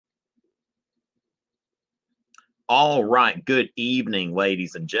All right, good evening,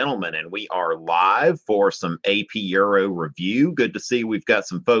 ladies and gentlemen, and we are live for some AP Euro review. Good to see we've got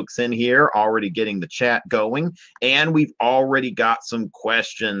some folks in here already getting the chat going, and we've already got some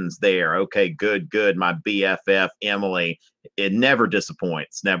questions there. Okay, good. My BFF, Emily, it never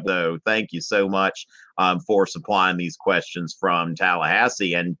disappoints. Never, though. Thank you so much for supplying these questions from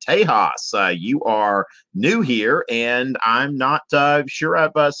Tallahassee. And Tejas, you are new here, and I'm not sure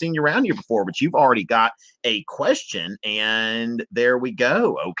I've seen you around here before, but you've already got a question, and there we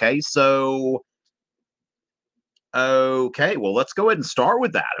go. Okay, well, let's go ahead and start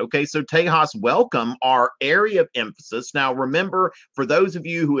with that. Okay, so Tejas, welcome. Our area of emphasis. Now, remember, for those of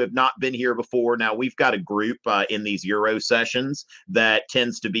you who have not been here before, now we've got a group in these Euro sessions that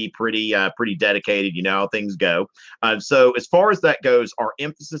tends to be pretty dedicated. You know how things go. So as far as that goes, our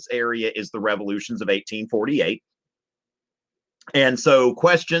emphasis area is the revolutions of 1848. And so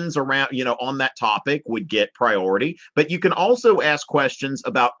questions around, on that topic would get priority, but you can also ask questions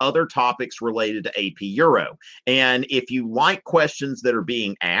about other topics related to AP Euro. And if you like questions that are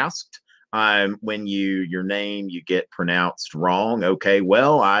being asked, when your name, you get pronounced wrong. Okay,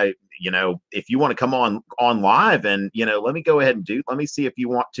 well, if you want to come on live and, let me go ahead and let me see if you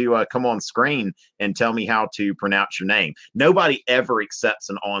want to come on screen and tell me how to pronounce your name. Nobody ever accepts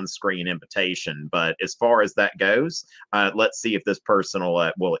an on-screen invitation, but as far as that goes, let's see if this person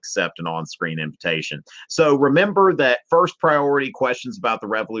will accept an on-screen invitation. So remember that first priority questions about the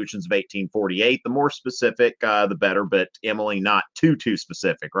revolutions of 1848, the more specific, the better, but Emily, not too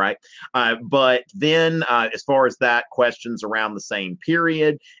specific, right? But then as far as that, questions around the same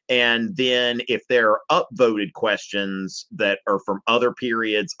period. And then if there are upvoted questions that are from other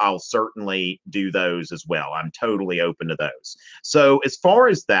periods, I'll certainly do those as well. I'm totally open to those. So as far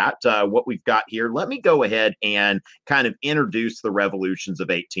as that, what we've got here, let me go ahead and kind of introduce the revolutions of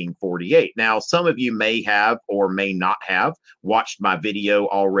 1848. Now, some of you may have or may not have watched my video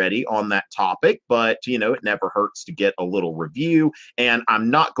already on that topic, but, it never hurts to get a little review. And I'm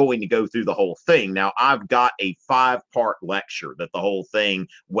not going to go through the whole thing. Now, I've got a 5-part lecture that the whole thing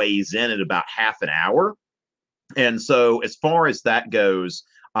weighs in at about half an hour. And so as far as that goes,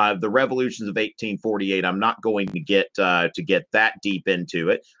 the revolutions of 1848, I'm not going to get that deep into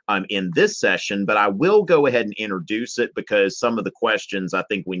it in this session, but I will go ahead and introduce it because some of the questions, I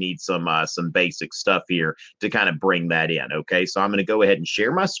think we need some basic stuff here to kind of bring that in. Okay, so I'm going to go ahead and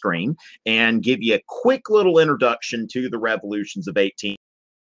share my screen and give you a quick little introduction to the revolutions of 18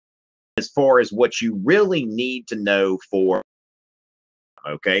 as far as what you really need to know for.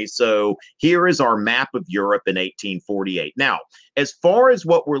 Okay, so here is our map of Europe in 1848. Now, as far as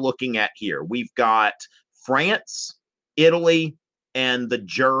what we're looking at here, we've got France, Italy, and the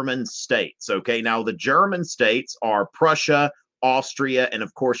German states. Okay, now the German states are Prussia, Austria, and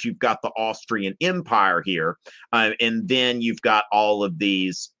of course, you've got the Austrian Empire here. And then you've got all of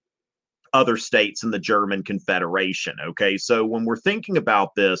these other states in the German Confederation. Okay, so when we're thinking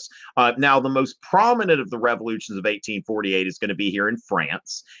about this, now the most prominent of the revolutions of 1848 is going to be here in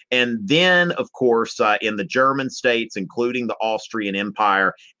France. And then, of course, in the German states, including the Austrian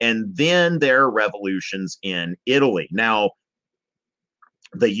Empire, and then there are revolutions in Italy. Now,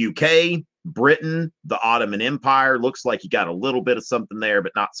 the UK, Britain, the Ottoman Empire, looks like you got a little bit of something there,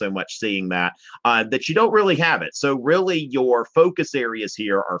 but not so much seeing that you don't really have it. So really your focus areas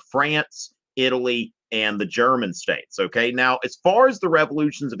here are France, Italy, and the German states. Okay, now as far as the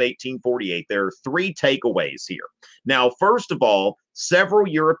revolutions of 1848, there are 3 takeaways here. Now, first of all, several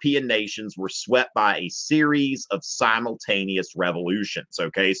European nations were swept by a series of simultaneous revolutions.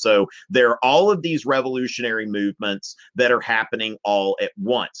 Okay, so there are all of these revolutionary movements that are happening all at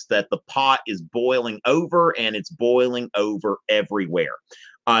once, that the pot is boiling over, and it's boiling over everywhere.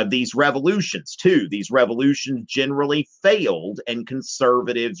 These revolutions generally failed and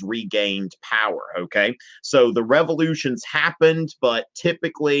conservatives regained power. Okay, so the revolutions happened, but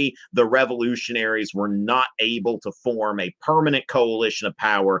typically the revolutionaries were not able to form a permanent coalition of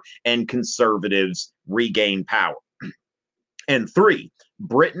power, and conservatives regained power. And 3,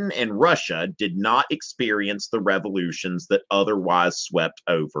 Britain and Russia did not experience the revolutions that otherwise swept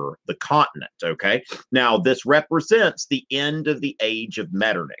over the continent. Okay, now this represents the end of the age of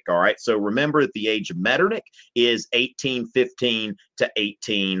Metternich. All right, so remember that the age of Metternich is 1815 to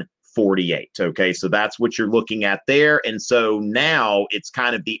 1848. Okay, so that's what you're looking at there. And so now it's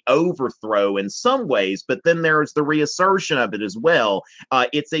kind of the overthrow in some ways, but then there's the reassertion of it as well.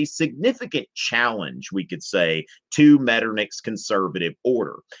 It's a significant challenge, we could say, to Metternich's conservative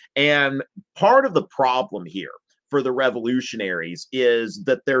order. And part of the problem here for the revolutionaries is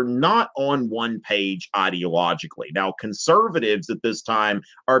that they're not on one page ideologically. Now, conservatives at this time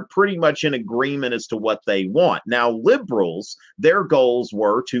are pretty much in agreement as to what they want. Now, liberals, their goals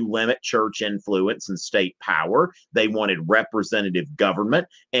were to limit church influence and state power. They wanted representative government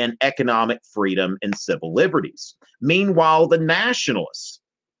and economic freedom and civil liberties. Meanwhile, the nationalists,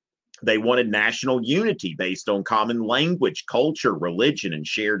 they wanted national unity based on common language, culture, religion, and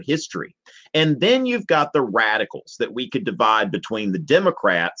shared history. And then you've got the radicals that we could divide between the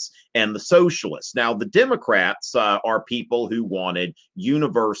Democrats and the socialists. Now, the Democrats are people who wanted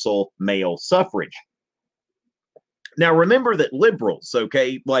universal male suffrage. Now, remember that liberals,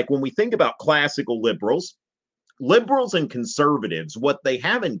 okay, like when we think about classical liberals, liberals and conservatives, what they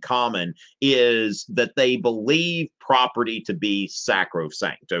have in common is that they believe property to be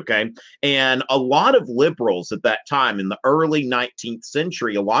sacrosanct, okay? And a lot of liberals at that time in the early 19th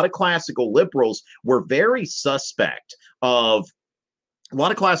century, a lot of classical liberals were very suspect of a lot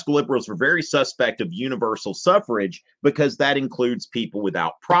of classical liberals were very suspect of universal suffrage because that includes people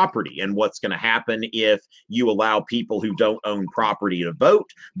without property. And what's going to happen if you allow people who don't own property to vote?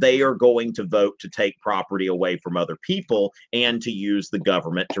 They are going to vote to take property away from other people and to use the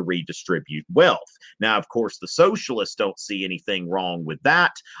government to redistribute wealth. Now, of course, the socialists don't see anything wrong with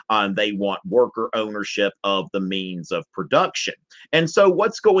that. They want worker ownership of the means of production. And so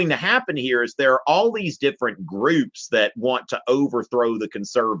what's going to happen here is there are all these different groups that want to overthrow the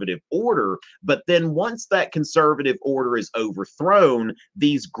conservative order, but then once that conservative order is overthrown,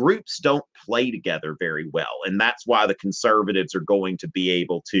 these groups don't play together very well, and that's why the conservatives are going to be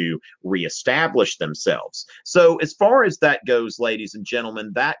able to reestablish themselves. So as far as that goes, ladies and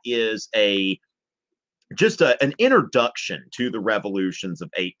gentlemen, that is an introduction to the revolutions of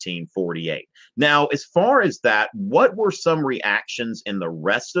 1848. Now, as far as that, what were some reactions in the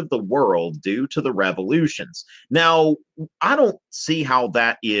rest of the world due to the revolutions? Now, I don't see how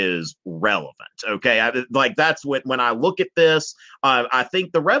that is relevant, okay? That's when I look at this, I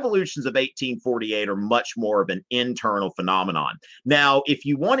think the revolutions of 1848 are much more of an internal phenomenon. Now, if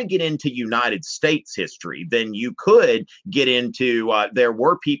you want to get into United States history, then you could get into, there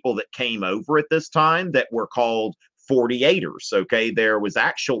were people that came over at this time that were called 48ers. Okay, there was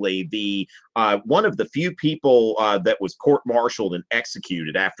actually the one of the few people that was court-martialed and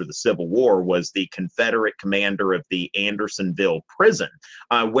executed after the Civil War was the Confederate commander of the Andersonville prison,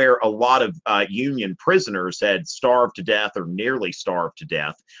 where a lot of Union prisoners had starved to death or nearly starved to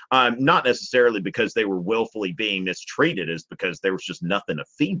death, not necessarily because they were willfully being mistreated, is because there was just nothing to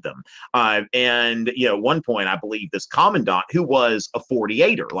feed them. And at one point, I believe this commandant, who was a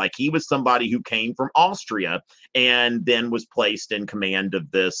 48er, like he was somebody who came from Austria and then was placed in command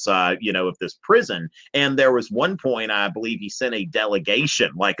of this, of this prison. And there was one point, I believe he sent a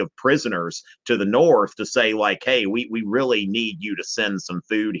delegation of prisoners to the north to say hey, we really need you to send some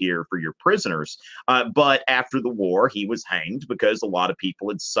food here for your prisoners. But after the war, he was hanged because a lot of people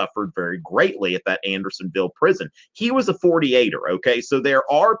had suffered very greatly at that Andersonville prison. He was a 48er. Okay. So there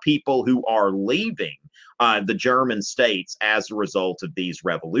are people who are leaving the German states as a result of these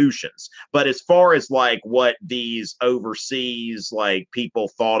revolutions. But as far as what these overseas people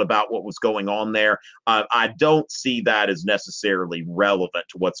thought about what was going on there, I don't see that as necessarily relevant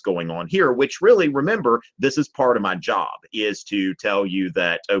to what's going on here, which really, remember, this is part of my job, is to tell you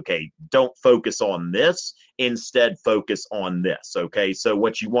that, okay, don't focus on this. Instead, focus on this. Okay, so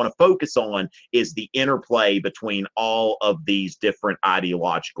what you want to focus on is the interplay between all of these different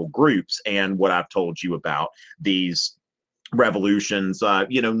ideological groups and what I've told you about these revolutions, not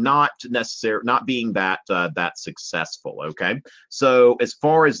being that successful. Okay, so as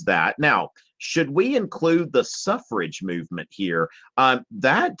far as that, now, should we include the suffrage movement here?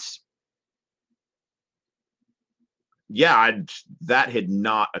 That had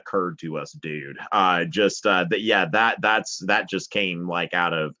not occurred to us, dude. That just came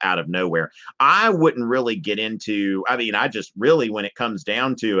out of nowhere. I wouldn't really get into. I just really, when it comes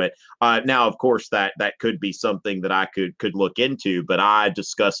down to it, now of course that could be something that I could look into. But I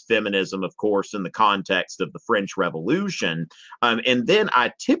discuss feminism, of course, in the context of the French Revolution, and then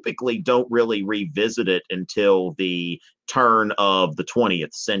I typically don't really revisit it until the turn of the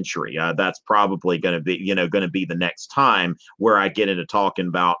 20th century. That's probably going to be the next time where I get into talking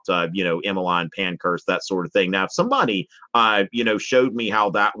about Emmeline Pankhurst, that sort of thing. Now, if somebody showed me how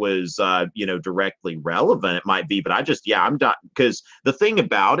that was directly relevant, it might be. But I'm not, because the thing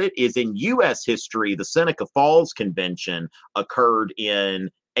about it is, in U.S. history, the Seneca Falls Convention occurred in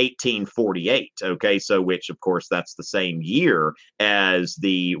 1848. Okay, so which of course that's the same year as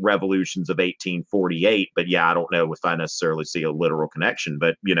the revolutions of 1848. But yeah, I don't know if I necessarily see a literal connection,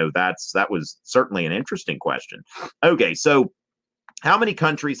 but that was certainly an interesting question. Okay, so how many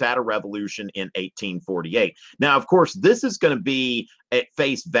countries had a revolution in 1848? Now, of course, this is going to be at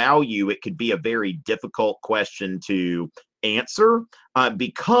face value, it could be a very difficult question to answer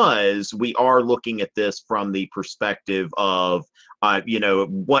because we are looking at this from the perspective of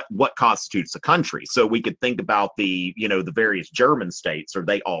what constitutes a country. So we could think about the various German states. Are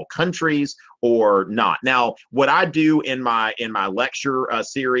they all countries or not? Now, what I do in my lecture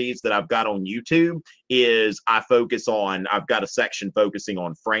series that I've got on YouTube is I've got a section focusing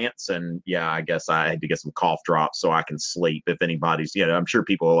on France. And yeah, I guess I had to get some cough drops so I can sleep. If anybody's, I'm sure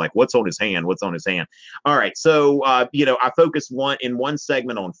people are like, what's on his hand? What's on his hand? All right. So, I focus one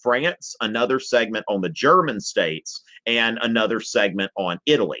segment on France, another segment on the German states, and another segment on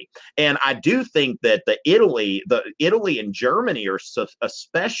Italy. And I do think that the Italy and Germany are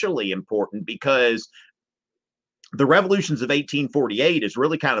especially important because the revolutions of 1848 is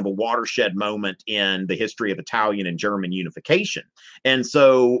really kind of a watershed moment in the history of Italian and German unification. And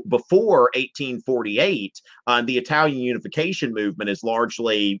so before 1848, the Italian unification movement is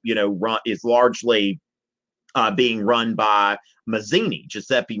largely, being run by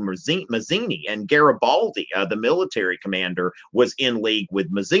Giuseppe Mazzini, and Garibaldi, the military commander, was in league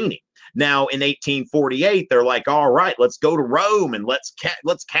with Mazzini. Now, in 1848, they're like, all right, let's go to Rome and let's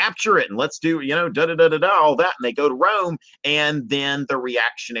capture it and let's do, all that. And they go to Rome, and then the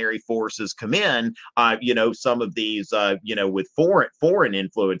reactionary forces come in, some of these, with foreign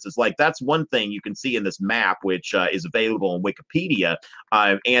influences. Like that's one thing you can see in this map, which is available on Wikipedia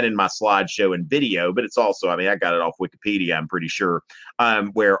and in my slideshow and video. But it's also, I got it off Wikipedia, I'm pretty sure,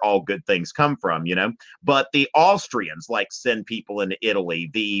 where all good things come from, But the Austrians send people into Italy.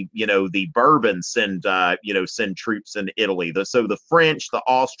 The Bourbons send troops into Italy. So the French, the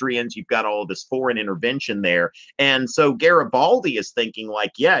Austrians, you've got all of this foreign intervention there. And so Garibaldi is thinking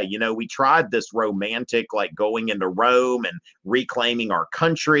we tried this romantic, going into Rome and reclaiming our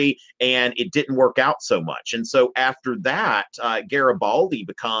country, and it didn't work out so much. And so after that, Garibaldi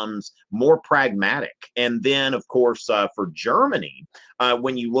becomes more pragmatic. And then, of course, for Germany,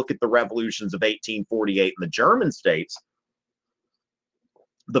 when you look at the revolutions of 1848 in the German states,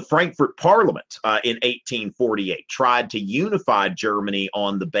 the Frankfurt Parliament in 1848 tried to unify Germany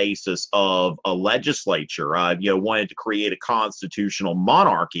on the basis of a legislature, wanted to create a constitutional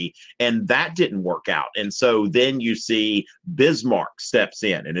monarchy, and that didn't work out. And so then you see Bismarck steps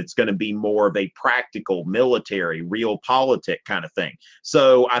in, and it's going to be more of a practical military, realpolitik kind of thing.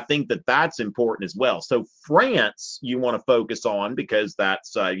 So I think that that's important as well. So France, you want to focus on because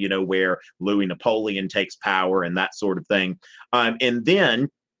that's, where Louis Napoleon takes power and that sort of thing. And then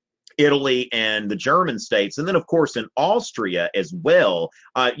Italy and the German states. And then, of course, in Austria as well,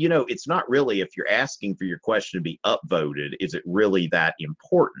 it's not really, if you're asking for your question to be upvoted, is it really that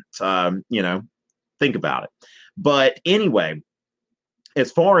important? Think about it. But anyway,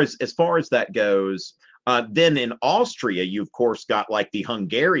 as far as that goes, then in Austria, you of course got the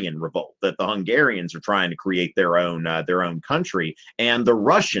Hungarian revolt, that the Hungarians are trying to create their own country, and the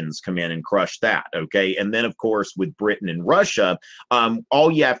Russians come in and crush that. Okay, and then of course with Britain and Russia,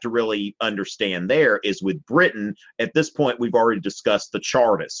 all you have to really understand there is with Britain at this point we've already discussed the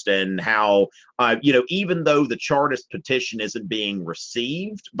Chartist and how even though the Chartist petition isn't being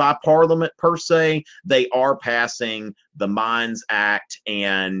received by Parliament per se, they are passing the Mines Act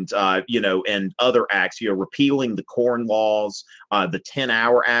and and other acts, repealing the Corn Laws, the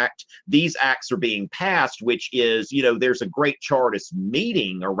 10-Hour Act. These acts are being passed, which is, there's a great Chartist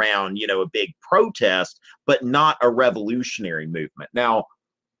meeting around, a big protest, but not a revolutionary movement. Now,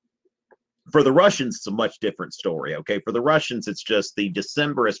 for the Russians, it's a much different story. Okay, for the Russians, it's just the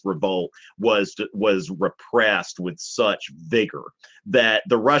Decembrist revolt was repressed with such vigor that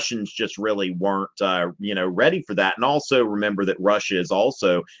the Russians just really weren't, ready for that. And also remember that Russia is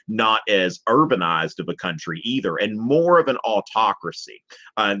also not as urbanized of a country either, and more of an autocracy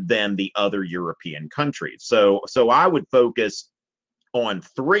than the other European countries. So I would focus on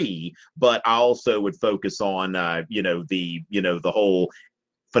three, but I also would focus on, the whole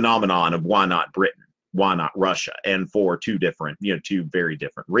phenomenon of why not Britain, why not Russia, and for two very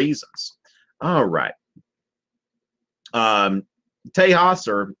different reasons. All right. Tejas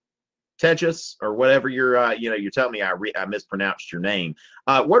or Tejas or whatever you're telling me I mispronounced your name.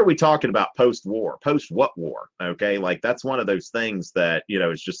 What are we talking about post-war? Post what war? Okay, that's one of those things that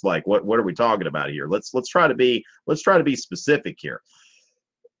it's just what are we talking about here? Let's try to be specific here.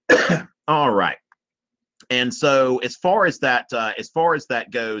 All right. And so as far as that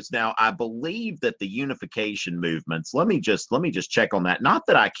goes, now I believe that the unification movements, let me just check on that. Not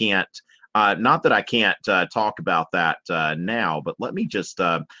that I can't talk about that now, but let me just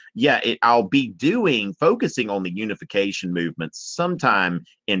I'll be focusing on the unification movement sometime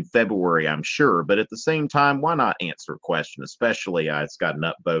in February, I'm sure. But at the same time, why not answer a question? Especially it's got an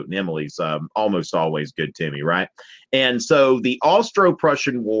upvote, and Emily's almost always good to me, right? And so the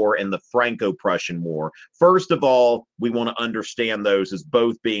Austro-Prussian War and the Franco-Prussian War, first of all, we want to understand those as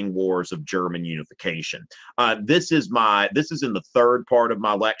both being wars of German unification. This is in the third part of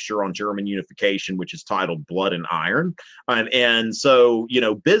my lecture on German unification, which is titled Blood and Iron. And so,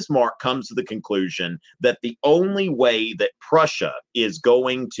 Bismarck comes to the conclusion that the only way that Prussia is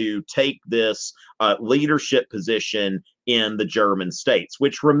going to take this leadership position in the German states,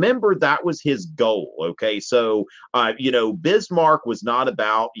 which, remember, that was his goal. Okay. So, Bismarck was not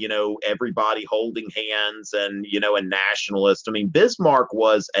about, everybody holding hands and, a nationalist. I mean, Bismarck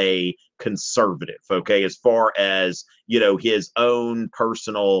was a conservative, okay, as far as, his own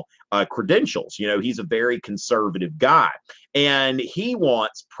personal credentials. He's a very conservative guy, and he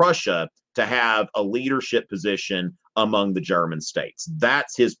wants Prussia to have a leadership position among the German states.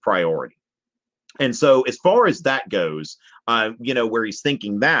 That's his priority. And so as far as that goes, where he's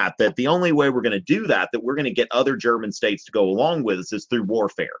thinking that the only way we're going to do that we're going to get other German states to go along with us is through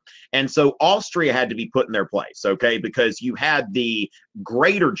warfare. And so Austria had to be put in their place, okay, because you had the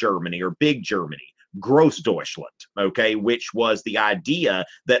Greater Germany or Big Germany, Großdeutschland, okay, which was the idea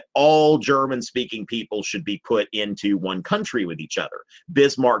that all German-speaking people should be put into one country with each other.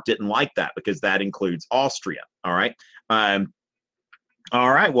 Bismarck didn't like that because that includes Austria, all right?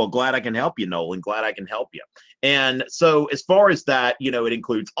 All right. Well, glad I can help you, Nolan. Glad I can help you. And so as far as that, it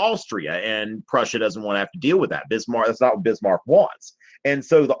includes Austria, and Prussia doesn't want to have to deal with that. That's not what Bismarck wants. And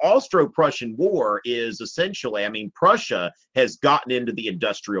so the Austro-Prussian War is essentially, Prussia has gotten into the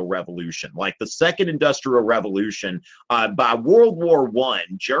Industrial Revolution. Like the Second Industrial Revolution, by World War I,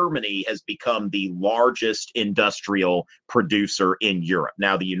 Germany has become the largest industrial producer in Europe.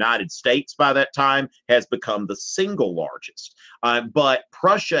 Now, the United States by that time has become the single largest. But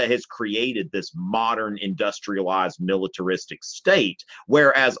Prussia has created this modern industrialized militaristic state,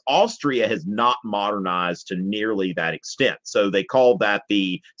 whereas Austria has not modernized to nearly that extent. So they call that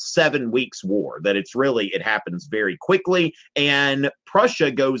the 7 Weeks War, that it happens very quickly, and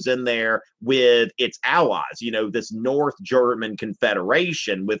Prussia goes in there with its allies, this North German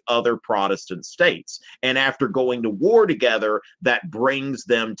Confederation with other Protestant states. And after going to war together, that brings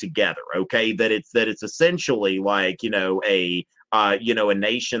them together, okay? That it's essentially like, a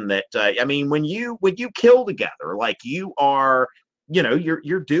nation that, when you kill together, like you are,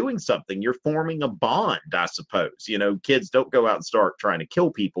 you're doing something, you're forming a bond, I suppose. Kids don't go out and start trying to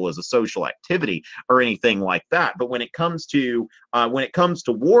kill people as a social activity or anything like that. But when it comes to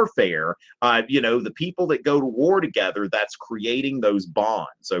warfare, the people that go to war together, that's creating those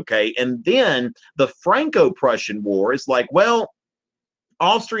bonds. Okay. And then the Franco-Prussian War is like, well,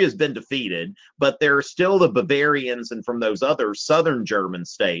 Austria has been defeated, but there are still the Bavarians and from those other southern German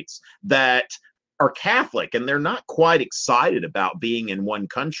states that are Catholic, and they're not quite excited about being in one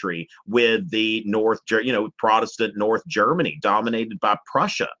country with the Protestant North Germany dominated by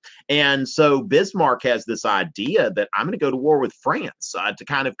Prussia. And so Bismarck has this idea that I'm going to go to war with France to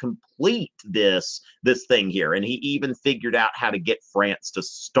kind of complete this thing here. And he even figured out how to get France to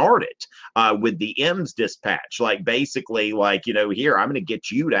start it with the Ems dispatch. Like basically, here, I'm going to get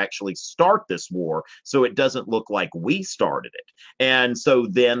you to actually start this war so it doesn't look like we started it. And so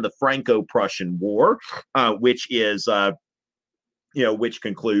then the Franco-Prussian War, which is which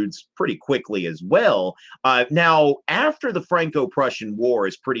concludes pretty quickly as well. Now, after the Franco-Prussian War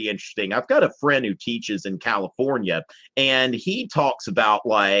is pretty interesting. I've got a friend who teaches in California, and he talks about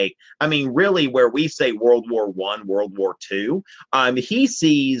really where we say World War I, World War II, he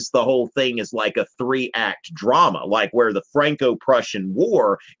sees the whole thing as like a 3-act drama, like where the Franco-Prussian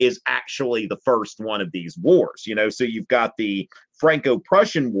War is actually the first one of these wars. So you've got the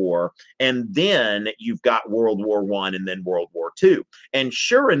Franco-Prussian War, and then you've got World War I and then World War II. And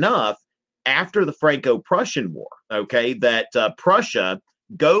sure enough, after the Franco-Prussian War, okay, that Prussia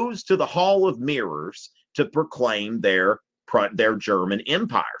goes to the Hall of Mirrors to proclaim their German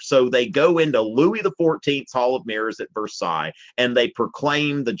empire. So they go into Louis XIV's Hall of Mirrors at Versailles, and they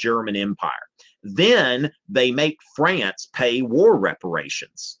proclaim the German empire. Then they make France pay war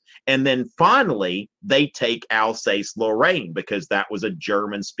reparations. And then finally, they take Alsace-Lorraine because that was a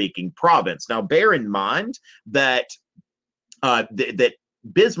German-speaking province. Now, bear in mind that that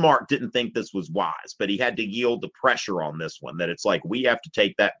Bismarck didn't think this was wise, but he had to yield to pressure on this one, that it's like, we have to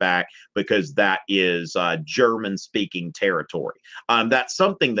take that back because that is German speaking territory. That's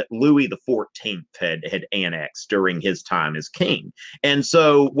something that Louis the 14th had annexed during his time as king. And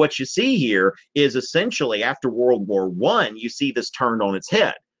so what you see here is essentially after World War One, you see this turned on its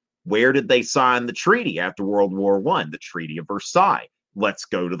head. Where did they sign the treaty after World War One? The Treaty of Versailles. Let's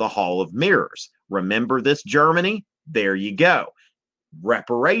go to the Hall of Mirrors. Remember this, Germany? There you go.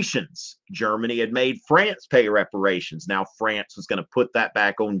 Reparations. Germany had made France pay reparations. Now France was going to put that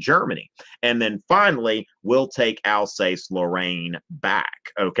back on Germany. And then finally, we'll take Alsace-Lorraine back.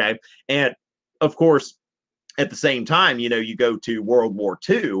 Okay. And of course, at the same time, you go to World War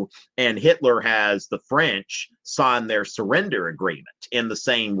II, and Hitler has the French sign their surrender agreement in the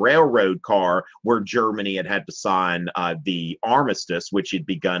same railroad car where Germany had to sign the armistice, which had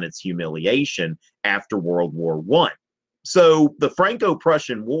begun its humiliation after World War One. So the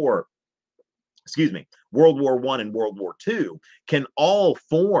Franco-Prussian War, World War One and World War II can all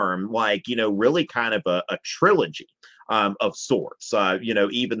form really kind of a trilogy of sorts.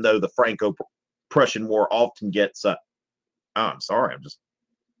 Even though the Franco-Prussian War often gets, oh, I'm sorry,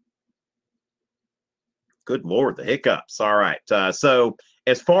 good Lord, the hiccups. All right. So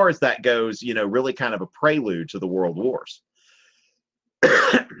as far as that goes, really kind of a prelude to the World Wars.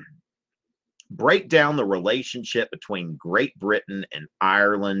 Break down the relationship between Great Britain and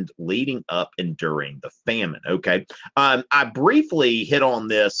Ireland leading up and during the famine. Okay. I briefly hit on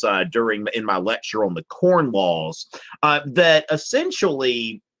this in my lecture on the Corn Laws, that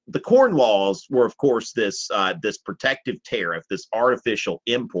essentially the Corn Laws were, of course, this protective tariff, this artificial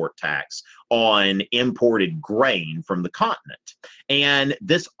import tax on imported grain from the continent. And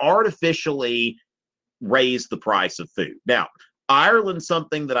this artificially raised the price of food. Now, Ireland's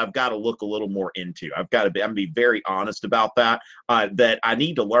something that I've got to look a little more into. I'm going to be very honest about that, that I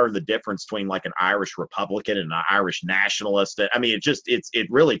need to learn the difference between like an Irish Republican and an Irish nationalist. I mean, it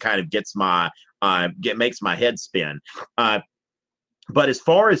really kind of gets makes my head spin. But as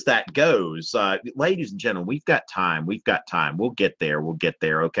far as that goes, ladies and gentlemen, we've got time. We've got time. We'll get there. We'll get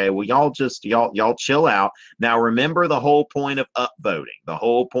there. Okay. Well, y'all chill out. Now, remember the whole point of upvoting. The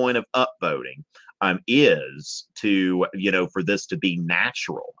whole point of upvoting is to, for this to be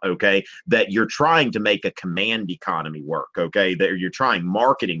natural, okay, that you're trying to make a command economy work, okay, that you're trying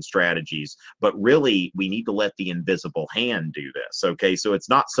marketing strategies, but really we need to let the invisible hand do this, okay, so it's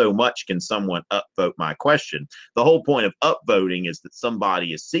not so much can someone upvote my question. The whole point of upvoting is that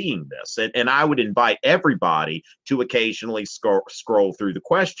somebody is seeing this, and I would invite everybody to occasionally scroll through the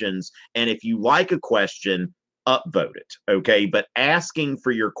questions, and if you like a question, upvote it, okay? But asking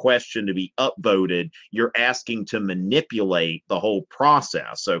for your question to be upvoted, you're asking to manipulate the whole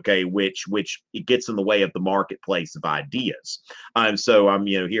process, okay? Which it gets in the way of the marketplace of ideas. So I'm,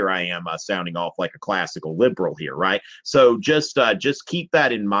 here I am sounding off like a classical liberal here, right? So just keep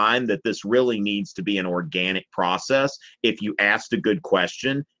that in mind, that this really needs to be an organic process. If you asked a good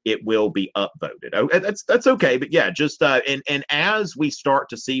question, it will be upvoted. Okay, that's okay. But yeah, just and as we start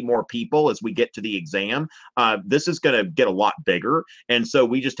to see more people as we get to the exam, this is going to get a lot bigger, and so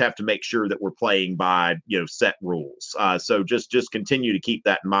we just have to make sure that we're playing by set rules. So just continue to keep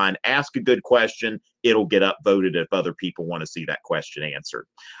that in mind. Ask a good question. It'll get upvoted if other people want to see that question answered.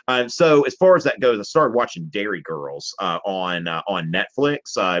 So as far as that goes, I started watching Dairy Girls on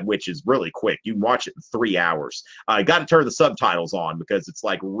Netflix, which is really quick. You can watch it in 3 hours. I got to turn the subtitles on because it's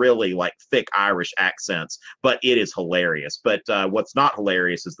like really like thick Irish accents, but it is hilarious. But what's not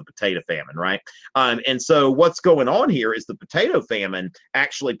hilarious is the potato famine, right? And so what's going on here is the potato famine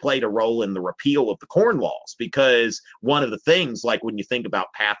actually played a role in the repeal of the Corn Laws, because one of the things, like when you think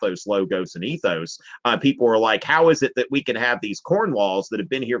about pathos, logos, and ethos, people are like, how is it that we can have these Corn Laws that have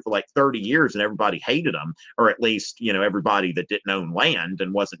been here for like 30 years and everybody hated them, or at least, everybody that didn't own land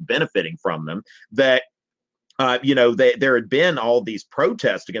and wasn't benefiting from them, that there had been all these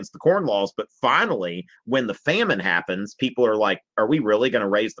protests against the Corn Laws, but finally, when the famine happens, people are like, are we really going to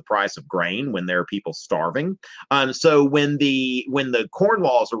raise the price of grain when there are people starving? So when the Corn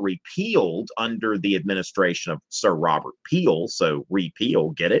Laws are repealed under the administration of Sir Robert Peel, so repeal,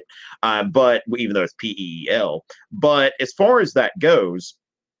 get it? But even though it's P-E-E-L, but as far as that goes,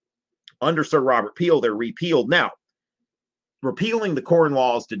 under Sir Robert Peel, they're repealed. Now, repealing the Corn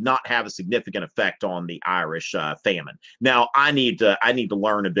Laws did not have a significant effect on the Irish famine. Now, I need to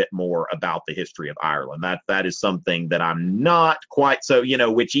learn a bit more about the history of Ireland. That is something that I'm not quite so,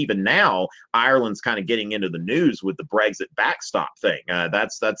 which even now Ireland's kind of getting into the news with the Brexit backstop thing.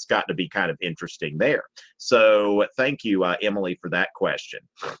 That's got to be kind of interesting there. So thank you, Emily, for that question.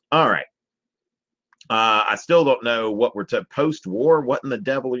 All right. I still don't know what we're to post-war. What in the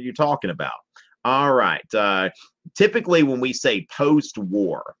devil are you talking about? All right. Typically, when we say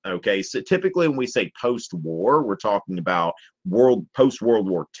post-war, okay, so typically when we say post-war, we're talking about post-World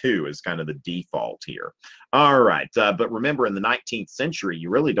War II is kind of the default here. All right, but remember, in the 19th century, you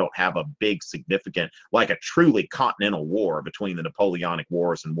really don't have a big, significant, like a truly continental war between the Napoleonic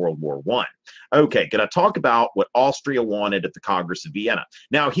Wars and World War One. Okay, can I talk about what Austria wanted at the Congress of Vienna?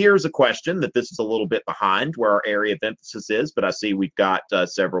 Now, here's a question that this is a little bit behind where our area of emphasis is, but I see we've got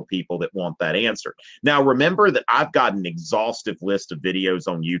several people that want that answered. Now, remember that I've got an exhaustive list of videos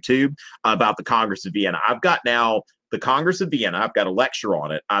on YouTube about the Congress of Vienna. I've got now the Congress of Vienna. I've got a lecture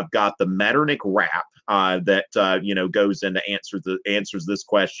on it. I've got the Metternich rap that goes into answers this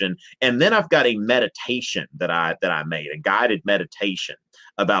question, and then I've got a meditation that I made, a guided meditation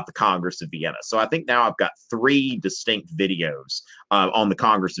about the Congress of Vienna. So I think now I've got 3 distinct videos on the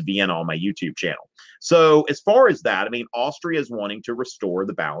Congress of Vienna on my YouTube channel. So as far as that, I mean, Austria is wanting to restore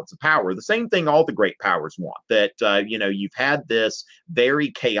the balance of power. The same thing all the great powers want. That you've had this very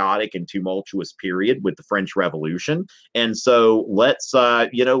chaotic and tumultuous period with the French Revolution, and so let's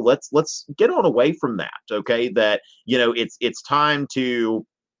get on away from that. Okay, that it's time to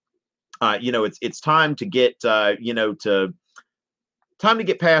it's time to get time to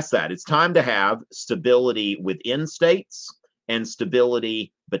get past that. It's time to have stability within states and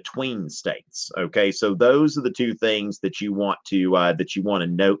stability between states. Okay, so those are the 2 things that you want to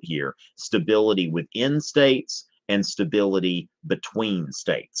note here: stability within states and stability between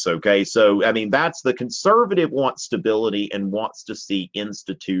states. Okay, so I mean, that's the conservative wants stability and wants to see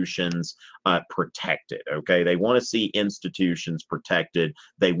institutions protected. Okay, they want to see institutions protected.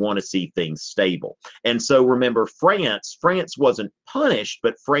 They want to see things stable. And so remember, France wasn't punished,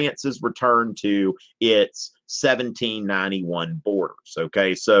 but France is returned to its 1791 borders.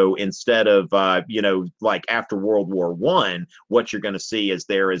 Okay, so instead of like after World War I, what you're going to see is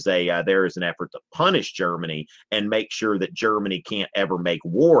there is an effort to punish Germany and make sure that Germany can't ever make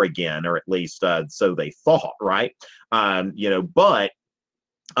war again, or at least so they thought, right? But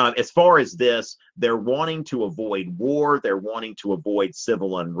as far as this, they're wanting to avoid war. They're wanting to avoid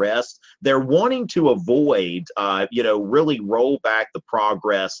civil unrest. They're wanting to avoid, really roll back the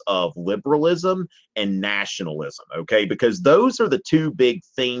progress of liberalism and nationalism, okay? Because those are the 2 big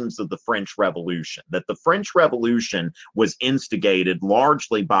themes of the French Revolution, that the French Revolution was instigated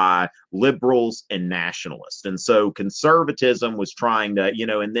largely by liberals and nationalists. And so conservatism was trying to,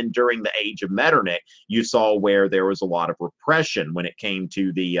 and then during the age of Metternich, you saw where there was a lot of repression when it came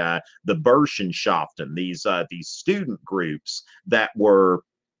to the Burschenschaften, these student groups that were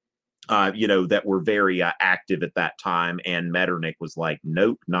very active at that time, and Metternich was like,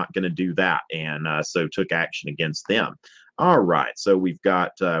 nope, not going to do that, and so took action against them. All right, so we've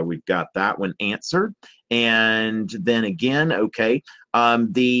got that one answered, and then again, okay,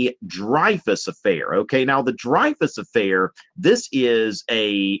 the Dreyfus affair. Okay, now the Dreyfus affair, this is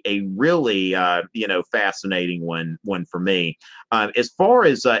a really fascinating one for me. As far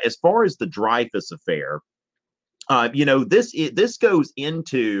as the Dreyfus affair, this goes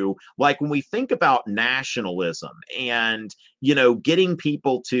into, like, when we think about nationalism and getting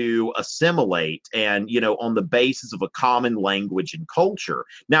people to assimilate and on the basis of a common language and culture.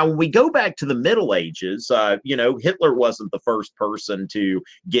 Now, when we go back to the Middle Ages, Hitler wasn't the first person to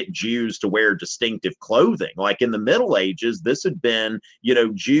get Jews to wear distinctive clothing. Like in the Middle Ages, this had been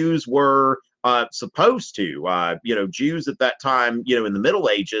Jews were supposed to Jews at that time, in the Middle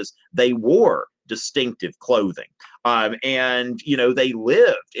Ages, they wore distinctive clothing. And they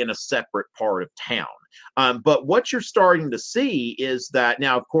lived in a separate part of town. But what you're starting to see is that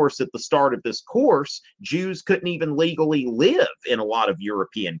now, of course, at the start of this course, Jews couldn't even legally live in a lot of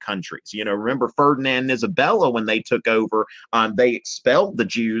European countries. Remember Ferdinand and Isabella, when they took over, they expelled the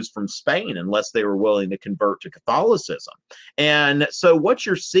Jews from Spain unless they were willing to convert to Catholicism. And so what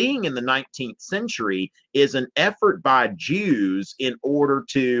you're seeing in the 19th century is an effort by Jews in order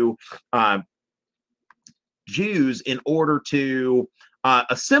to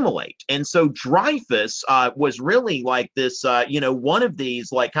assimilate. And so Dreyfus was really like this, one of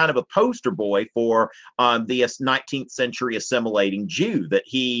these, like kind of a poster boy for the 19th century assimilating Jew, that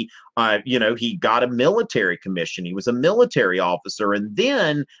he got a military commission. He was a military officer. And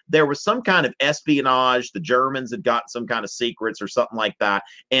then there was some kind of espionage. The Germans had got some kind of secrets or something like that.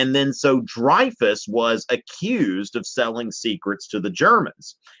 And then so Dreyfus was accused of selling secrets to the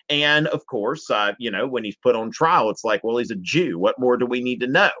Germans. And of course, when he's put on trial, it's like, well, he's a Jew. What more do we need to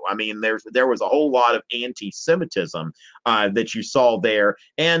know. I mean, there was a whole lot of anti-Semitism that you saw there.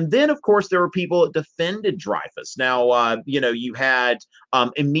 And then, of course, there were people that defended Dreyfus. Now, you had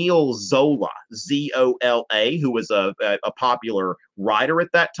Emile Zola, Zola, who was a popular writer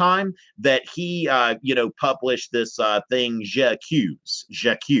at that time, that he, published this thing,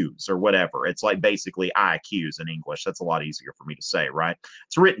 J'accuse, or whatever. It's like basically I accuse in English. That's a lot easier for me to say, right?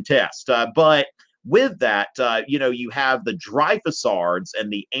 It's a written test. But with that, you have the Dreyfusards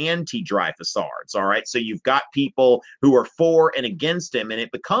and the anti-Dreyfusards, all right? So you've got people who are for and against him, and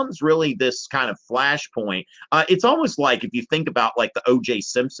it becomes really this kind of flashpoint. It's almost like if you think about like the O.J.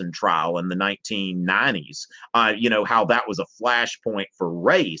 Simpson trial in the 1990s, how that was a flashpoint for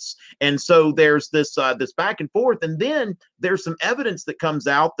race. And so there's this back and forth, and then there's some evidence that comes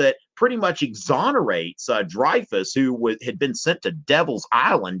out that pretty much exonerates Dreyfus, who had been sent to Devil's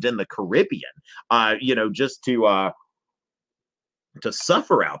Island in the Caribbean, just to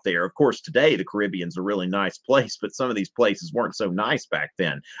suffer out there. Of course, today the Caribbean's a really nice place, but some of these places weren't so nice back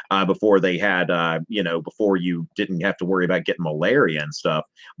then. Before they had, before you didn't have to worry about getting malaria and stuff.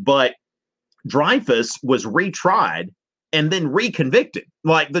 But Dreyfus was retried and then reconvicted.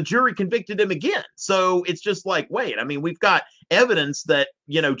 Like the jury convicted him again. So it's just like, wait, I mean, we've got evidence that,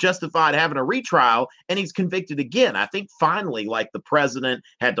 justified having a retrial, and he's convicted again. I think finally, like the president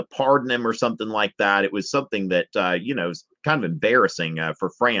had to pardon him or something like that. It was something that, is kind of embarrassing for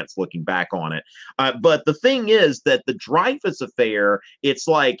France looking back on it. But the thing is that the Dreyfus affair, it's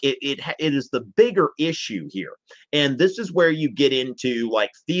like it is the bigger issue here. And this is where you get into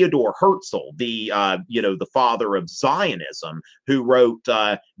like Theodor Herzl, the father of Zionism, who wrote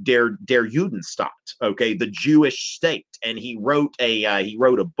Der Judenstaat, okay, the Jewish state, and he wrote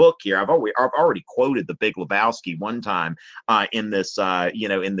a book here. I've already quoted the Big Lebowski one time in this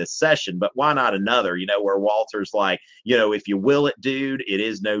in this session, but why not another? Where Walter's like, if you will it, dude, it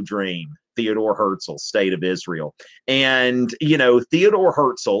is no dream. Theodor Herzl, State of Israel. And, Theodor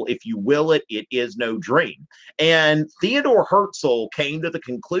Herzl, if you will it, it is no dream. And Theodor Herzl came to the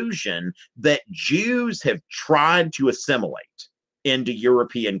conclusion that Jews have tried to assimilate into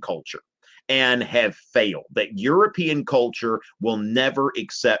European culture and have failed, that European culture will never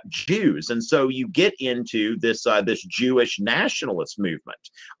accept Jews. And so you get into this Jewish nationalist movement,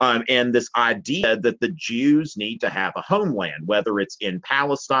 and this idea that the Jews need to have a homeland, whether it's in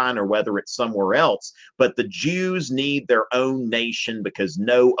Palestine or whether it's somewhere else, but the Jews need their own nation because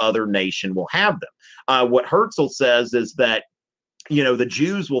no other nation will have them. What Herzl says is that the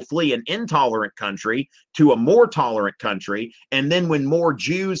Jews will flee an intolerant country to a more tolerant country. And then when more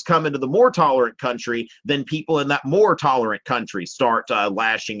Jews come into the more tolerant country, then people in that more tolerant country start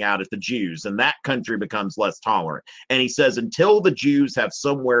lashing out at the Jews, and that country becomes less tolerant. And he says, until the Jews have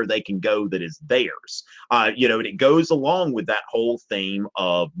somewhere they can go that is theirs, and it goes along with that whole theme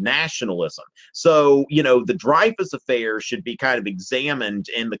of nationalism. So, the Dreyfus affair should be kind of examined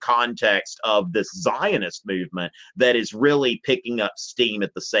in the context of this Zionist movement that is really picking up steam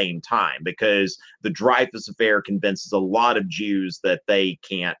at the same time, because the Dreyfus affair convinces a lot of Jews that they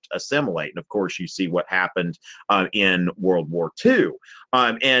can't assimilate. And of course, you see what happened in World War II.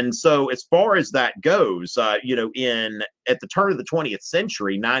 And so as far as that goes, at the turn of the 20th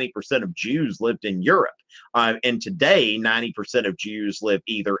century, 90% of Jews lived in Europe. And today, 90% of Jews live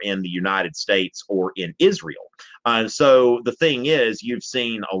either in the United States or in Israel. So the thing is, you've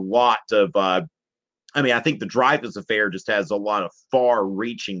seen a lot of I think the Dreyfus affair just has a lot of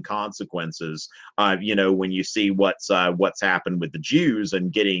far-reaching consequences, when you see what's happened with the Jews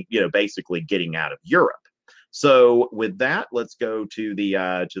and basically getting out of Europe. So with that, let's go to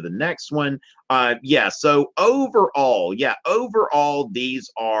the next one. So overall,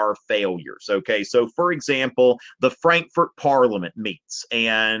 these are failures. Okay, so for example, the Frankfurt Parliament meets,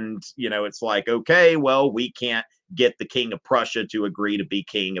 and it's like, okay, well, we can't get the King of Prussia to agree to be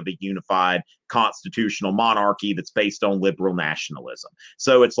king of a unified constitutional monarchy that's based on liberal nationalism.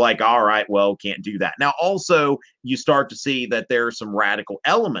 So it's like, all right, well, can't do that. Now, also, you start to see that there are some radical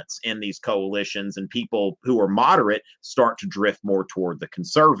elements in these coalitions, and people who are moderate start to drift more toward the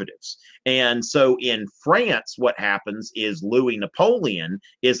conservatives. And so in France, what happens is Louis Napoleon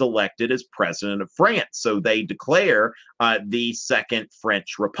is elected as president of France. So they declare the Second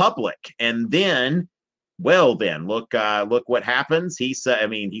French Republic. And then look what happens. He's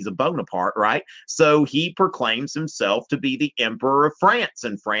a Bonaparte, right? So he proclaims himself to be the Emperor of France,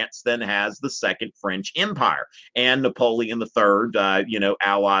 and France then has the Second French Empire. And Napoleon III,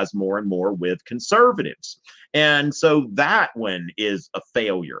 allies more and more with conservatives. And so that one is a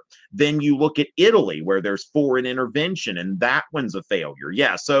failure. Then you look at Italy, where there's foreign intervention, and that one's a failure.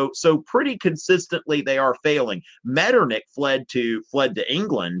 Yeah, so pretty consistently they are failing. Metternich fled to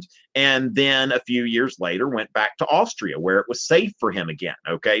England, and then a few years later went back to Austria, where it was safe for him again.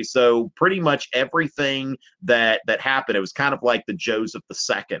 Okay, so pretty much everything that happened, it was kind of like the Joseph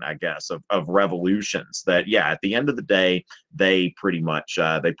II, I guess, of revolutions. That, yeah, at the end of the day, they pretty much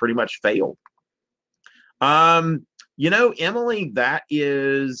failed. Um, Emily, that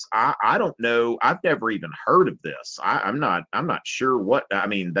is, I don't know. I've never even heard of this. I'm not sure what, I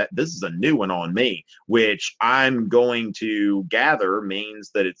mean, that this is a new one on me, which I'm going to gather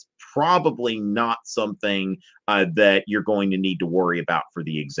means that it's probably not something that you're going to need to worry about for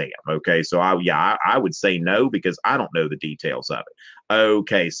the exam. Okay, so I would say no, because I don't know the details of it.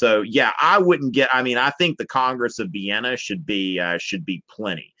 Okay, so yeah, I wouldn't get. I mean, I think the Congress of Vienna should be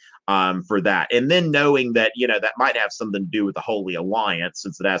plenty for that. And then knowing that, that might have something to do with the Holy Alliance,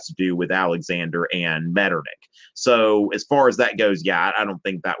 since it has to do with Alexander and Metternich. So as far as that goes, yeah, I don't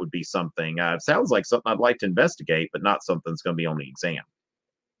think that would be something. Sounds like something I'd like to investigate, but not something that's going to be on the exam.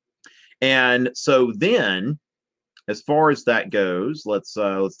 And so then, as far as that goes, let's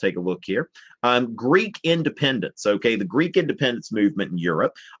take a look here. Greek independence. Okay, the Greek independence movement in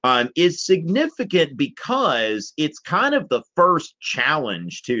Europe is significant because it's kind of the first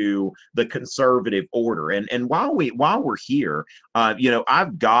challenge to the conservative order. And while we're here,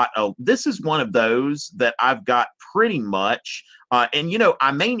 I've got this is one of those that I've got pretty much. And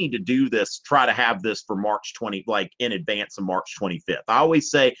I may need to do this, try to have this for March 20, like in advance of March 25th. I always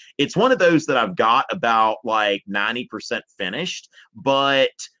say it's one of those that I've got about like 90% finished,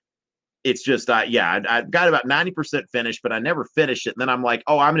 but it's just, I've got about 90% finished, but I never finished it. And then I'm like,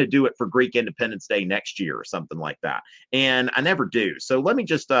 oh, I'm going to do it for Greek Independence Day next year or something like that. And I never do. So let me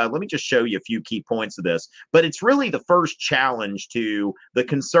just show you a few key points of this. But it's really the first challenge to the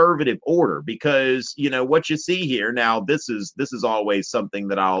conservative order, because what you see here now. This is always something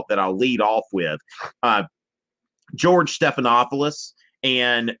that I'll lead off with. George Stephanopoulos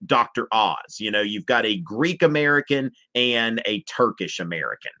and Dr. Oz. You've got a Greek American and a Turkish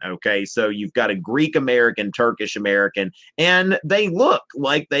American. Okay, so you've got a Greek American, Turkish American, and they look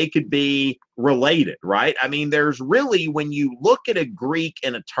like they could be related, right? I mean, there's really, when you look at a Greek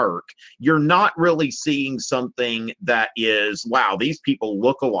and a Turk, you're not really seeing something that is, wow, these people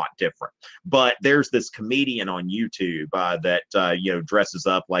look a lot different. But there's this comedian on YouTube that dresses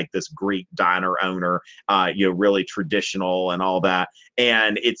up like this Greek diner owner, really traditional and all that.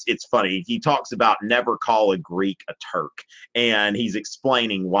 And it's funny. He talks about never call a Greek a Turk, and he's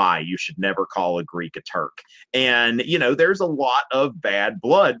explaining why you should never call a Greek a Turk. And there's a lot of bad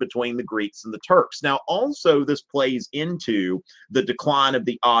blood between the Greeks and the Turks. Now, also, this plays into the decline of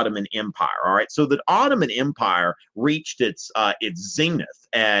the Ottoman Empire. All right, so the Ottoman Empire reached its zenith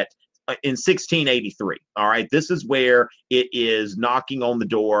in 1683. All right, this is where it is knocking on the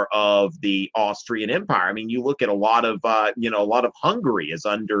door of the Austrian Empire. I mean, you look at a lot of Hungary is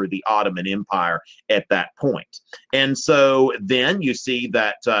under the Ottoman Empire at that point. And so then you see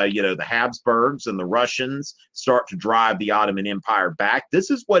that the Habsburgs and the Russians start to drive the Ottoman Empire back.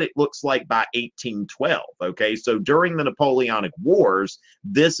 This is what it looks like by 1812. Okay, so during the Napoleonic Wars,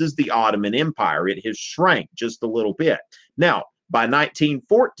 this is the Ottoman Empire. It has shrank just a little bit. Now, by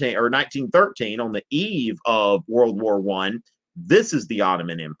 1914 or 1913, on the eve of World War I, this is the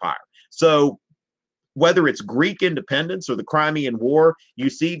Ottoman Empire. So whether it's Greek independence or the Crimean War, you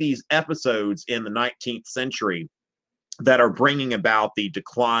see these episodes in the 19th century that are bringing about the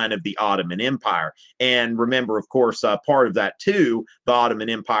decline of the Ottoman Empire. And remember, of course, part of that too, the Ottoman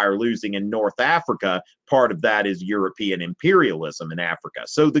Empire losing in North Africa, part of that is European imperialism in Africa.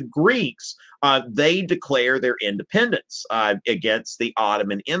 So the Greeks, they declare their independence against the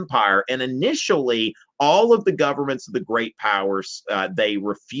Ottoman Empire. And initially, all of the governments of the great powers, they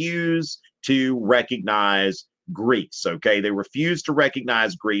refuse to recognize Greece. Okay, they refuse to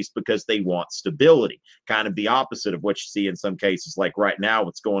recognize Greece because they want stability, kind of the opposite of what you see in some cases, like right now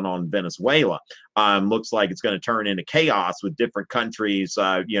what's going on in Venezuela. Looks like it's going to turn into chaos with different countries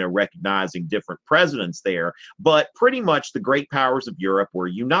recognizing different presidents there. But pretty much the great powers of Europe were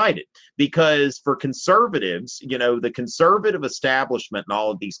united, because for conservatives, the conservative establishment in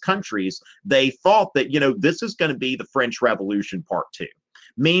all of these countries, they thought that this is going to be the French Revolution Part 2.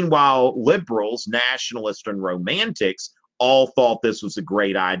 Meanwhile, liberals, nationalists, and romantics all thought this was a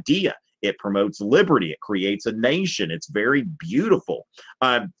great idea. It promotes liberty. It creates a nation. It's very beautiful.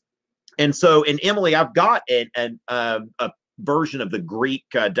 And so, and Emily, I've got a version of the Greek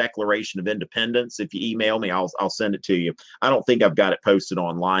Declaration of Independence. If you email me, I'll send it to you. I don't think I've got it posted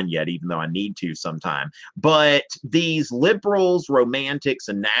online yet, even though I need to sometime. But these liberals, romantics,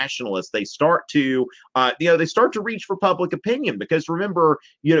 and nationalists, they start to they start to reach for public opinion, because remember,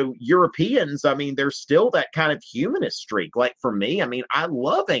 Europeans, I mean, there's still that kind of humanist streak. Like for me, I mean, I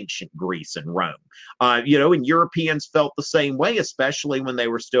love ancient Greece and Rome. And Europeans felt the same way, especially when they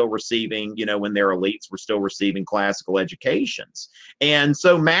were still receiving, when their elites were still receiving classical educations. And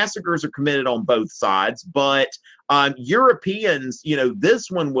so massacres are committed on both sides, but Europeans, this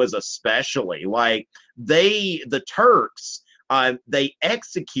one was especially like the Turks, they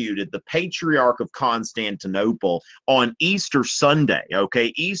executed the Patriarch of Constantinople on Easter Sunday.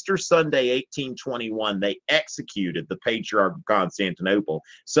 Okay, Easter Sunday, 1821, they executed the Patriarch of Constantinople.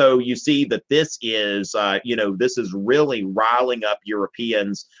 So you see that this is, this is really riling up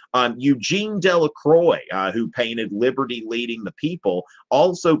Europeans. Eugene Delacroix, who painted Liberty Leading the People,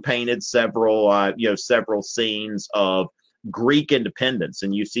 also painted several scenes of Greek independence,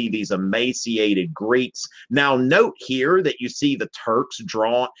 and you see these emaciated Greeks. Now, note here that you see the Turks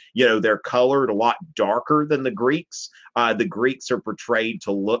drawn, they're colored a lot darker than the Greeks. The Greeks are portrayed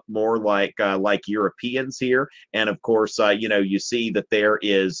to look more like Europeans here, and of course, you see that there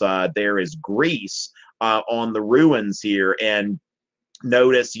is Greece on the ruins here, and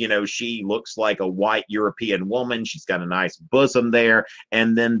notice, she looks like a white European woman. She's got a nice bosom there.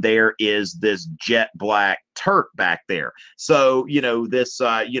 And then there is this jet black Turk back there. So, this,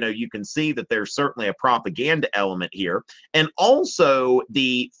 you can see that there's certainly a propaganda element here. And also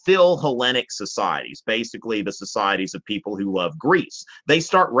the Philhellenic societies, basically the societies of people who love Greece. They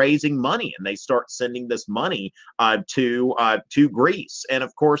start raising money, and they start sending this money to Greece. And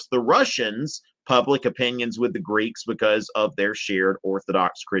of course, the Russians, public opinions with the Greeks because of their shared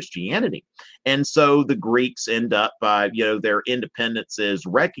Orthodox Christianity. And so the Greeks end up, their independence is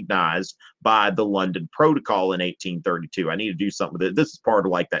recognized by the London Protocol in 1832. I need to do something with it. This is part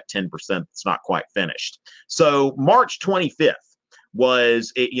of like that 10% that's not quite finished. So March 25th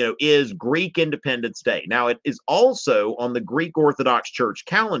is Greek Independence Day. Now, it is also on the Greek Orthodox Church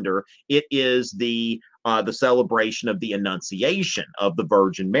calendar. It is the celebration of the Annunciation of the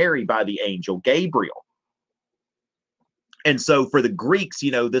Virgin Mary by the angel Gabriel. And so for the Greeks,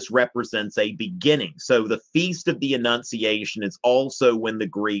 this represents a beginning. So the Feast of the Annunciation is also when the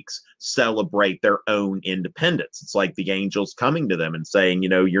Greeks celebrate their own independence. It's like the angels coming to them and saying,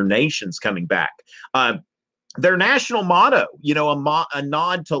 your nation's coming back. Their national motto, a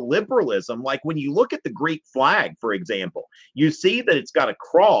nod to liberalism. Like when you look at the Greek flag, for example, you see that it's got a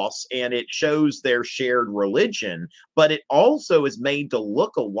cross and it shows their shared religion, but it also is made to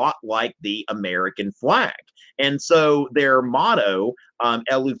look a lot like the American flag. And so their motto,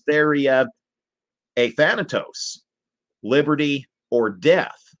 Eleutheria Athanatos, liberty or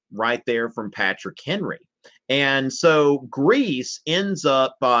death, right there from Patrick Henry. And so Greece ends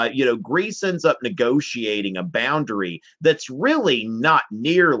up negotiating a boundary that's really not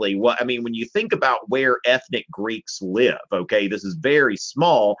nearly when you think about where ethnic Greeks live, okay, this is very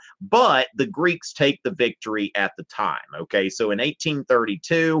small, but the Greeks take the victory at the time, okay? So in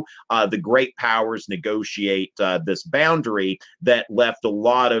 1832, the great powers negotiate this boundary that left a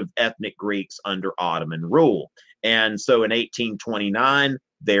lot of ethnic Greeks under Ottoman rule. And so in 1829,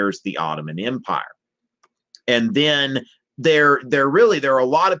 there's the Ottoman Empire. And then there are a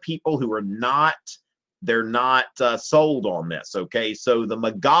lot of people who are not sold on this. Okay, so the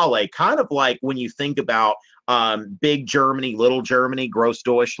Megale, kind of like when you think about big Germany, little Germany,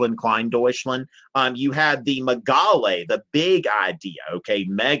 Großdeutschland, Kleindeutschland, you had the Megale, the big idea. Okay,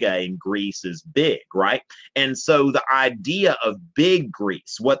 mega in Greece is big, right? And so the idea of big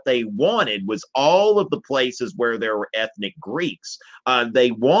Greece, what they wanted was all of the places where there were ethnic Greeks.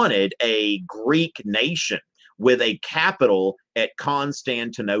 They wanted a Greek nation with a capital at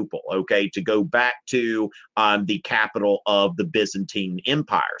Constantinople, okay, to go back to the capital of the Byzantine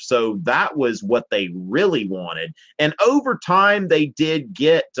Empire. So that was what they really wanted. And over time, they did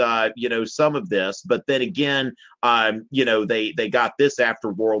get, some of this, but then again, they got this after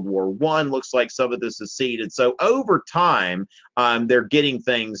World War I. Looks like some of this is ceded. So over time, they're getting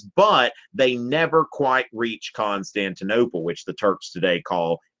things, but they never quite reach Constantinople, which the Turks today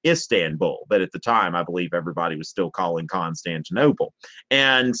call Istanbul, but at the time, I believe everybody was still calling Constantinople.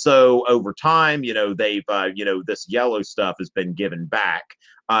 And so over time, they've, this yellow stuff has been given back.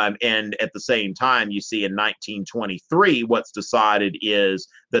 And at the same time, you see in 1923, what's decided is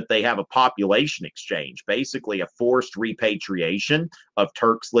that they have a population exchange, basically a forced repatriation of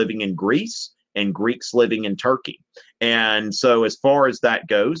Turks living in Greece and Greeks living in Turkey. And so, as far as that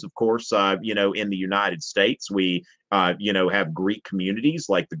goes, of course, in the United States, we have Greek communities.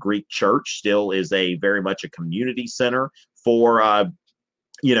 Like the Greek church still is a very much a community center for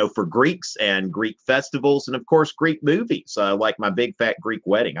for Greeks and Greek festivals, and of course Greek movies, like My Big Fat Greek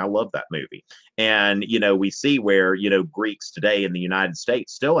Wedding. I love that movie. And we see where Greeks today in the United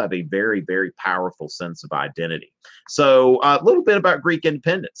States still have a very, very powerful sense of identity. So a little bit about Greek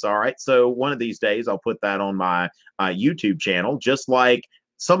independence. All right, so one of these days I'll put that on my YouTube channel, just like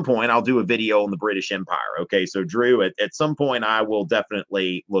some point I'll do a video on the British Empire. Okay, so Drew, at some point I will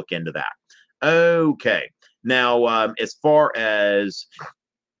definitely look into that. Okay, now as far as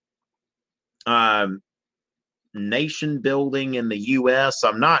nation building in the U.S.,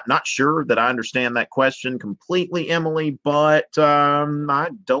 I'm not sure that I understand that question completely, Emily, but I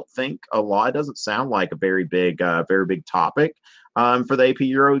don't think a lot. It doesn't sound like a very big topic for the AP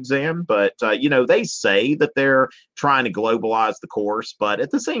Euro exam. But they say that they're trying to globalize the course, but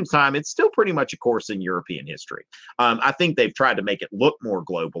at the same time, it's still pretty much a course in European history. I think they've tried to make it look more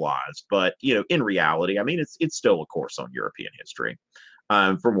globalized, but in reality, I mean, it's still a course on European history.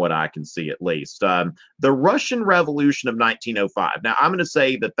 From what I can see, at least. The Russian Revolution of 1905. Now, I'm going to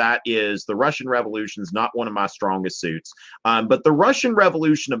say that is the Russian Revolution is not one of my strongest suits, but the Russian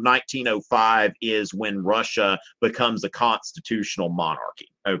Revolution of 1905 is when Russia becomes a constitutional monarchy.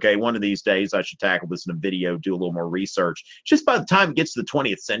 Okay, one of these days I should tackle this in a video, do a little more research. Just by the time it gets to the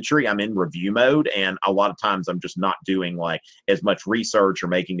 20th century, I'm in review mode, and a lot of times I'm just not doing like as much research or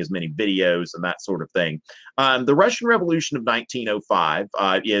making as many videos and that sort of thing. The Russian Revolution of 1905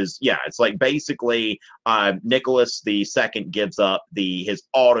 it's like basically Nicholas II gives up his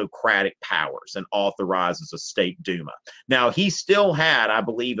autocratic powers and authorizes a state Duma. Now, he still had, I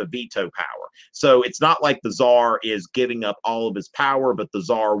believe, a veto power. So it's not like the Tsar is giving up all of his power, but the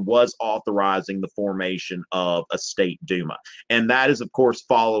Tsar was authorizing the formation of a state Duma. And that is, of course,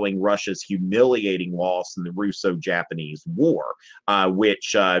 following Russia's humiliating loss in the Russo-Japanese War,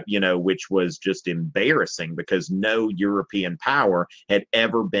 which was just embarrassing because no European power had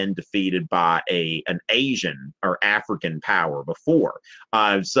ever been defeated by an Asian or African power before.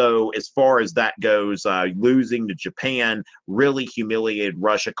 So as far as that goes, losing to Japan really humiliated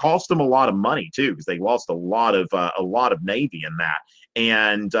Russia, cost them a lot of money too, because they lost a lot of navy in that.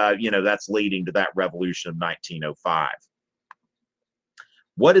 And that's leading to that revolution of 1905.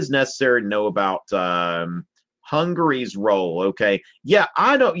 What is necessary to know about Hungary's role? Okay, yeah,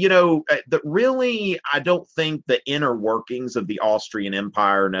 I don't, I don't think the inner workings of the Austrian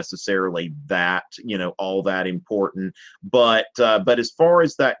Empire are necessarily that, all that important. But as far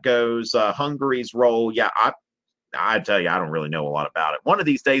as that goes, Hungary's role, yeah, I tell you, I don't really know a lot about it. One of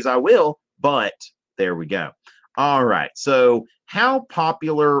these days I will, but there we go. All right. So how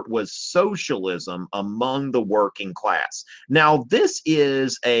popular was socialism among the working class? Now, this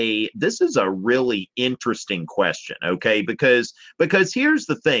is a really interesting question, okay? Because here's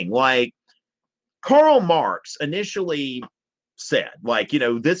the thing, like Karl Marx initially said, like,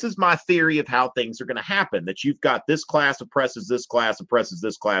 this is my theory of how things are going to happen, that you've got this class oppresses this class, oppresses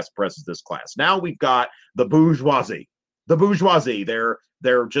this class, oppresses this class. Now we've got the bourgeoisie.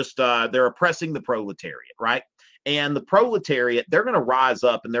 They're just they're oppressing the proletariat, right? And the proletariat, they're going to rise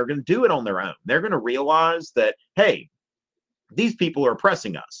up and they're going to do it on their own. They're going to realize that, hey, these people are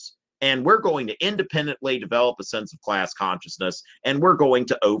oppressing us, and we're going to independently develop a sense of class consciousness, and we're going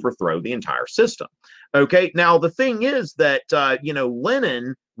to overthrow the entire system. Okay, now the thing is that,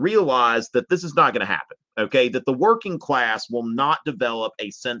 Lenin realized that this is not going to happen. Okay, that the working class will not develop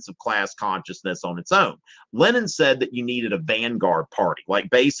a sense of class consciousness on its own. Lenin said that you needed a vanguard party. Like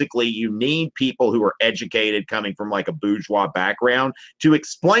basically you need people who are educated, coming from like a bourgeois background, to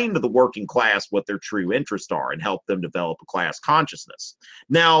explain to the working class what their true interests are and help them develop a class consciousness.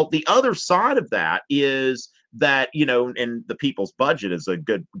 Now, the other side of that is that, and the People's Budget is a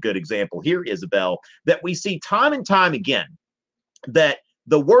good example here, Isabel, that we see time and time again that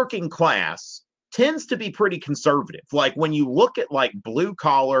the working class tends to be pretty conservative. Like when you look at like blue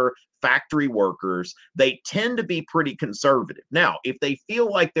collar factory workers, they tend to be pretty conservative. Now, if they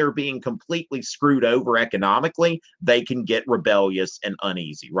feel like they're being completely screwed over economically, they can get rebellious and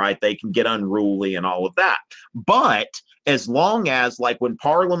uneasy, right? They can get unruly and all of that. But as long as, like when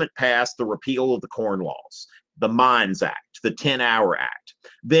Parliament passed the repeal of the Corn Laws, the Mines Act, the 10-Hour Act,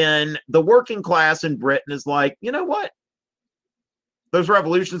 then the working class in Britain is like, you know what? Those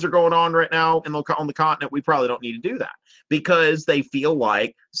revolutions are going on right now on the continent. We probably don't need to do that, because they feel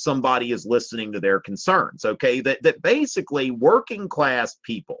like somebody is listening to their concerns. Okay, that basically working class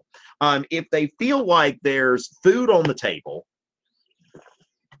people, if they feel like there's food on the table,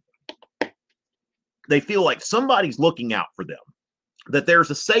 They feel like somebody's looking out for them, that there's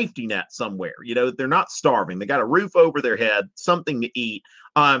a safety net somewhere, they're not starving. They got a roof over their head, something to eat.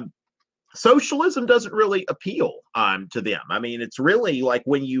 Socialism doesn't really appeal to them. I mean, it's really like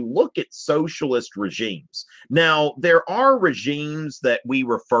when you look at socialist regimes. Now, there are regimes that we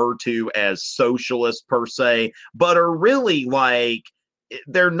refer to as socialist per se, but are really like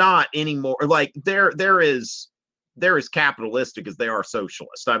they're not anymore. Like they're as capitalistic as they are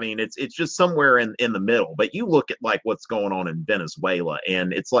socialist. I mean, it's just somewhere in the middle. But you look at like what's going on in Venezuela,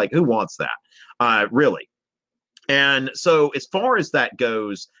 and it's like, who wants that? Really. And so, as far as that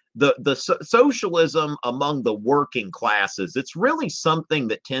goes, the socialism among the working classes, it's really something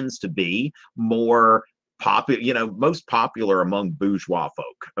that tends to be more popular, most popular among bourgeois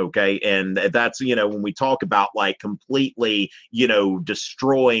folk. Okay. And that's, when we talk about like completely,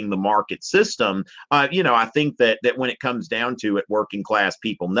 destroying the market system, I think that when it comes down to it, working class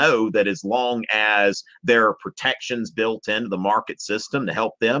people know that as long as there are protections built into the market system to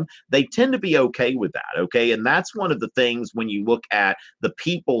help them, they tend to be okay with that. Okay. And that's one of the things when you look at the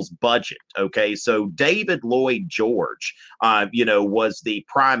people's budget. Okay. So David Lloyd George, was the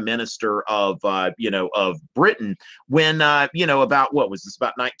prime minister of Britain when, about what was this,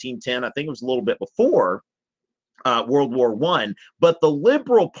 about 1910? I think it was a little bit before World War I, but the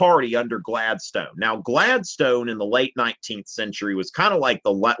Liberal Party under Gladstone. Now, Gladstone in the late 19th century was kind of like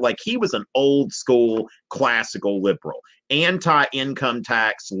he was an old school classical liberal, anti-income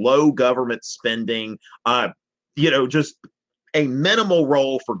tax, low government spending, just a minimal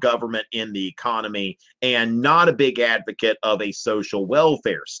role for government in the economy, and not a big advocate of a social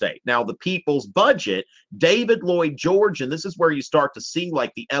welfare state. Now, the people's budget, David Lloyd George, and this is where you start to see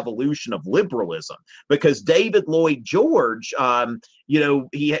like the evolution of liberalism, because David Lloyd George,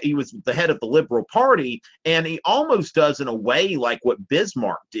 he was the head of the Liberal Party, and he almost does in a way like what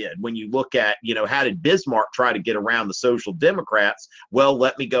Bismarck did. When you look at, how did Bismarck try to get around the Social Democrats? Well,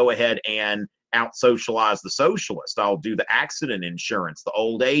 let me go ahead and out socialize the socialist. I'll do the accident insurance, the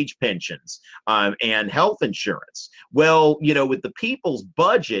old age pensions, and health insurance. Well, with the people's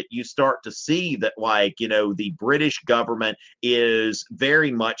budget, you start to see that like, the British government is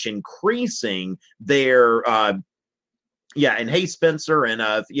very much increasing their yeah, and hey, Spencer, and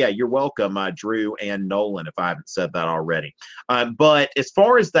you're welcome, Drew and Nolan, if I haven't said that already. But as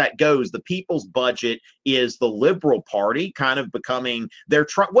far as that goes, the people's budget is the Liberal Party kind of becoming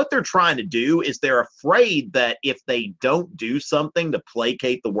what they're trying to do is they're afraid that if they don't do something to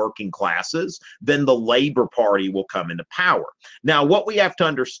placate the working classes, then the Labor Party will come into power. Now, what we have to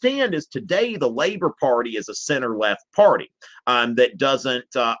understand is today the Labor Party is a center-left party that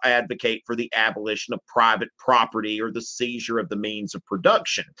doesn't advocate for the abolition of private property or the seizure of the means of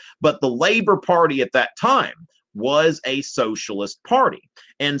production. But the Labor Party at that time was a socialist party.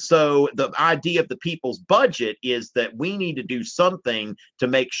 And so the idea of the people's budget is that we need to do something to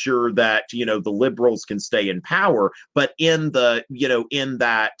make sure that, the liberals can stay in power. But in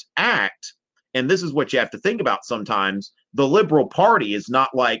that act, and this is what you have to think about sometimes, the Liberal Party is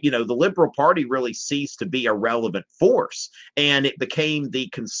not like, the Liberal Party really ceased to be a relevant force. And it became the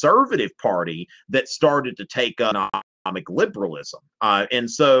Conservative Party that started to take on economic liberalism. And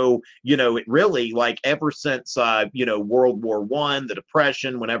so, it really, like, ever since, World War I, the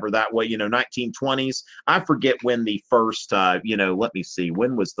Depression, whenever that way, 1920s, I forget when the first, let me see,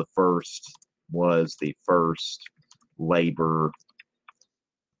 when was the first labor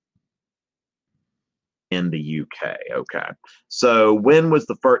in the UK. Okay. So when was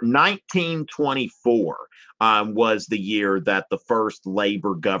the first? 1924 was the year that the first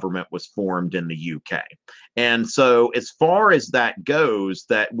Labour government was formed in the UK. And so as far as that goes,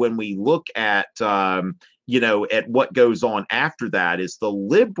 that when we look at, at what goes on after that is the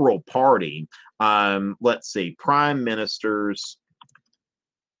Liberal Party, let's see, prime ministers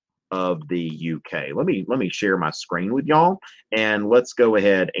of the UK. Let me share my screen with y'all, and let's go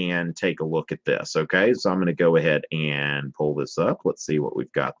ahead and take a look at this. Okay, so I'm going to go ahead and pull this up. Let's see what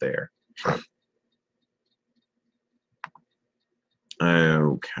we've got there.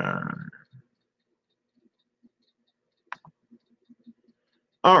 Okay.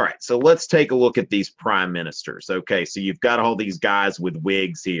 All right, so let's take a look at these prime ministers. Okay, so you've got all these guys with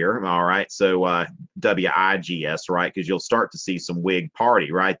wigs here. All right, so WIGS, right? Because you'll start to see some Whig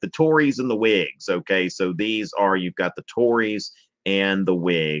party, right? The Tories and the Whigs. Okay, so you've got the Tories and the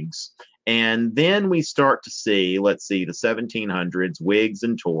Whigs. And then we start to see, let's see, the 1700s, Whigs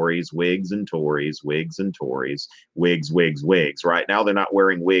and Tories, Whigs and Tories, Whigs and Tories, Whigs, Whigs, Whigs. Right now they're not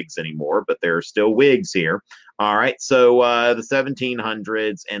wearing wigs anymore, but there are still Whigs here. All right, so the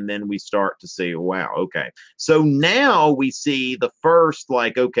 1700s, and then we start to see, wow, okay. So now we see the first,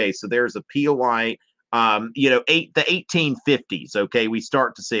 like, okay, so there's a Peelite, the 1850s. Okay, we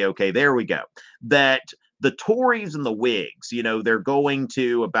start to see. Okay, there we go. That the Tories and the Whigs, they're going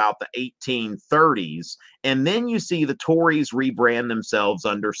to about the 1830s. And then you see the Tories rebrand themselves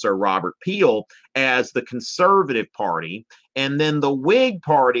under Sir Robert Peel as the Conservative Party. And then the Whig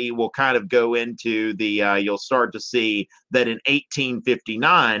Party will kind of go into you'll start to see that in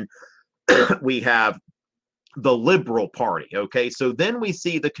 1859, we have the Liberal Party. Okay, so then we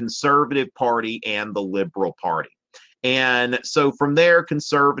see the Conservative Party and the Liberal Party. And so from there,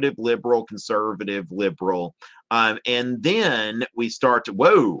 conservative, liberal, conservative, liberal. And then we start to,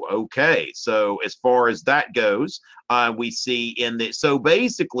 whoa, okay. So as far as that goes, we see so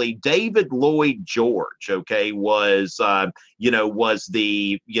basically David Lloyd George, okay, was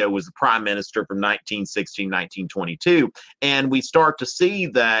the prime minister from 1916, 1922. And we start to see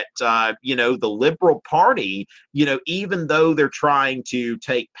that, the Liberal Party, even though they're trying to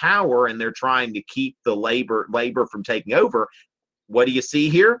take power and they're trying to keep the labor from taking over, what do you see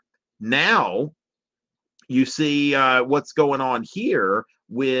here? Now you see what's going on here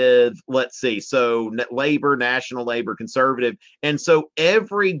with, let's see, so labor, national labor, conservative. And so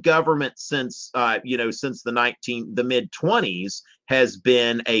every government since the mid 20s has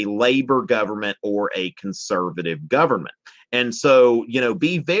been a labor government or a conservative government. And so,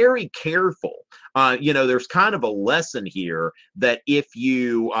 be very careful. There's kind of a lesson here that if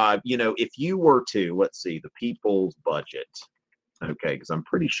you were to, let's see, the people's budget. Okay, because I'm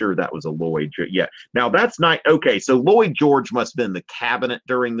pretty sure that was a Lloyd. Yeah. Now that's not okay. So Lloyd George must have been the cabinet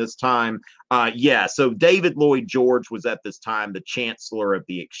during this time. Yeah. So David Lloyd George was at this time the Chancellor of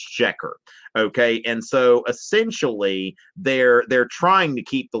the Exchequer. Okay, and so essentially they're trying to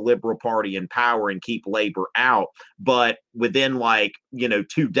keep the Liberal Party in power and keep Labor out. But within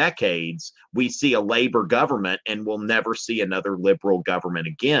 2 decades, we see a Labor government, and we'll never see another Liberal government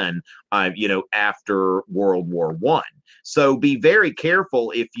again. After World War I. So be very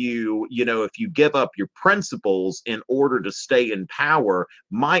careful if you give up your principles in order to stay in power.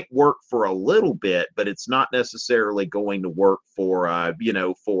 Might work for a little bit, but it's not necessarily going to work for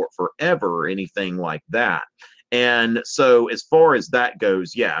forever or anything like that. And so as far as that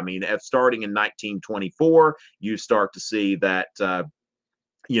goes, yeah, I mean, starting in 1924, you start to see that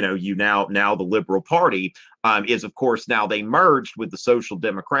now the Liberal Party is, of course, now they merged with the Social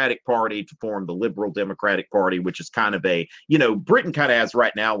Democratic Party to form the Liberal Democratic Party, which is kind of Britain kind of has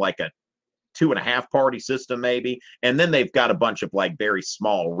right now like a 2.5 party system maybe, and then they've got a bunch of very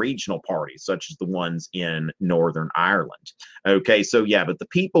small regional parties such as the ones in Northern Ireland. Okay, so yeah, but the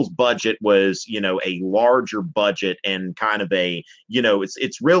people's budget was a larger budget, and kind of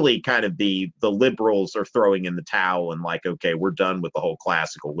it's really kind of the liberals are throwing in the towel and okay, we're done with the whole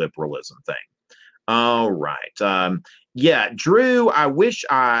classical liberalism thing. All right. Yeah, Drew, I wish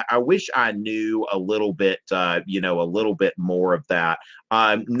I knew a little bit more of that.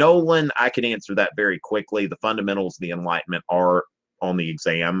 Nolan, I can answer that very quickly. The fundamentals of the Enlightenment are on the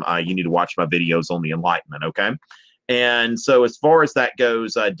exam. You need to watch my videos on the Enlightenment, okay? And so as far as that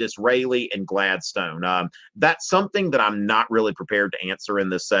goes, Disraeli and Gladstone, that's something that I'm not really prepared to answer in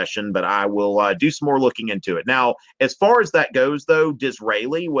this session, but I will do some more looking into it. Now, as far as that goes, though,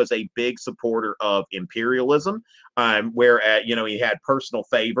 Disraeli was a big supporter of imperialism, where he had personal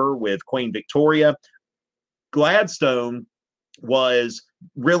favor with Queen Victoria. Gladstone was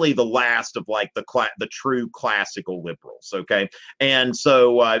really the last of the true classical liberals. Okay, and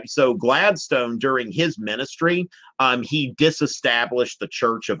so Gladstone, during his ministry, he disestablished the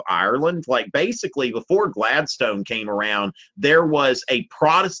Church of Ireland. Basically, before Gladstone came around, there was a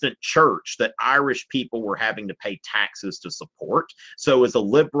Protestant church that Irish people were having to pay taxes to support. So as a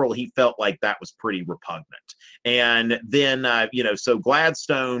liberal, he felt like that was pretty repugnant. And then so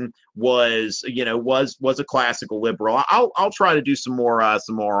Gladstone was a classical liberal. I'll try to do some more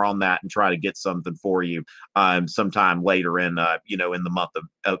on that and try to get something for you sometime later in in the month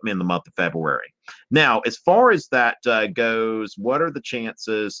of February. Now, as far as that goes, what are the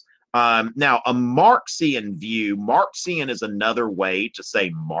chances? Now, a Marxian view, Marxian is another way to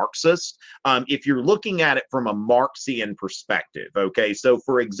say Marxist. If you're looking at it from a Marxian perspective, okay, so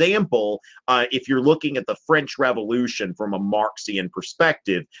for example, if you're looking at the French Revolution from a Marxian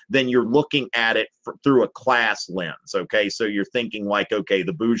perspective, then you're looking at it through a class lens, okay, so you're thinking okay,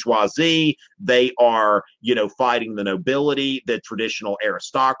 the bourgeoisie, they are, fighting the nobility, the traditional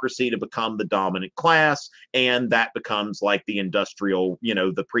aristocracy to become the dominant class, and that becomes the industrial,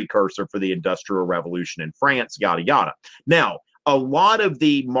 the precursor for the Industrial Revolution in France, yada, yada. Now, a lot of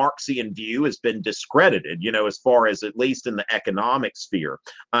the Marxian view has been discredited, as far as at least in the economic sphere,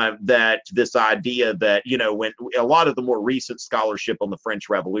 that this idea that, when a lot of the more recent scholarship on the French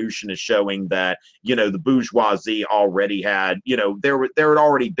Revolution is showing that, the bourgeoisie already had, there had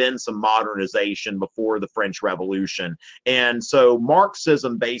already been some modernization before the French Revolution. And so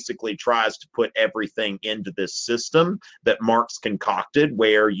Marxism basically tries to put everything into this system that Marx concocted,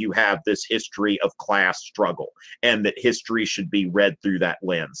 where you have this history of class struggle, and that history should be read through that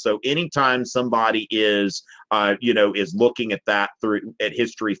lens. So anytime somebody is looking at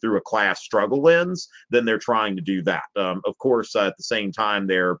history through a class struggle lens, then they're trying to do that. Of course, at the same time,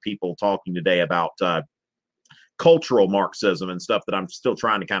 there are people talking today about cultural Marxism and stuff that I'm still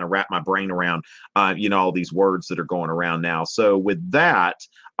trying to kind of wrap my brain around, all these words that are going around now. So with that,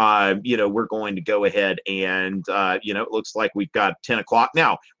 we're going to go ahead and, it looks like we've got 10 o'clock.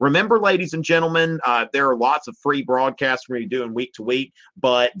 Now, remember, ladies and gentlemen, there are lots of free broadcasts we're doing week to week,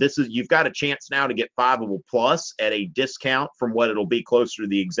 but you've got a chance now to get Fiveable Plus at a discount from what it'll be closer to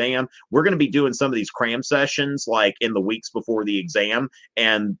the exam. We're going to be doing some of these cram sessions like in the weeks before the exam,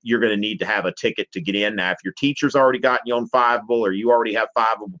 and you're going to need to have a ticket to get in. Now, if your teacher's already gotten you on Fiveable or you already have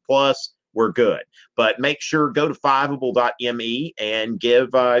Fiveable Plus, we're good. But make sure, go to fiveable.me and give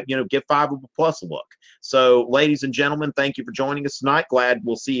Fiveable Plus a look. So, ladies and gentlemen, thank you for joining us tonight. Glad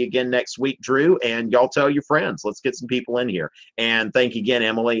we'll see you again next week, Drew. And y'all tell your friends. Let's get some people in here. And thank you again,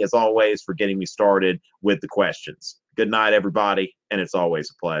 Emily, as always, for getting me started with the questions. Good night, everybody. And it's always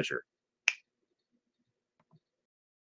a pleasure.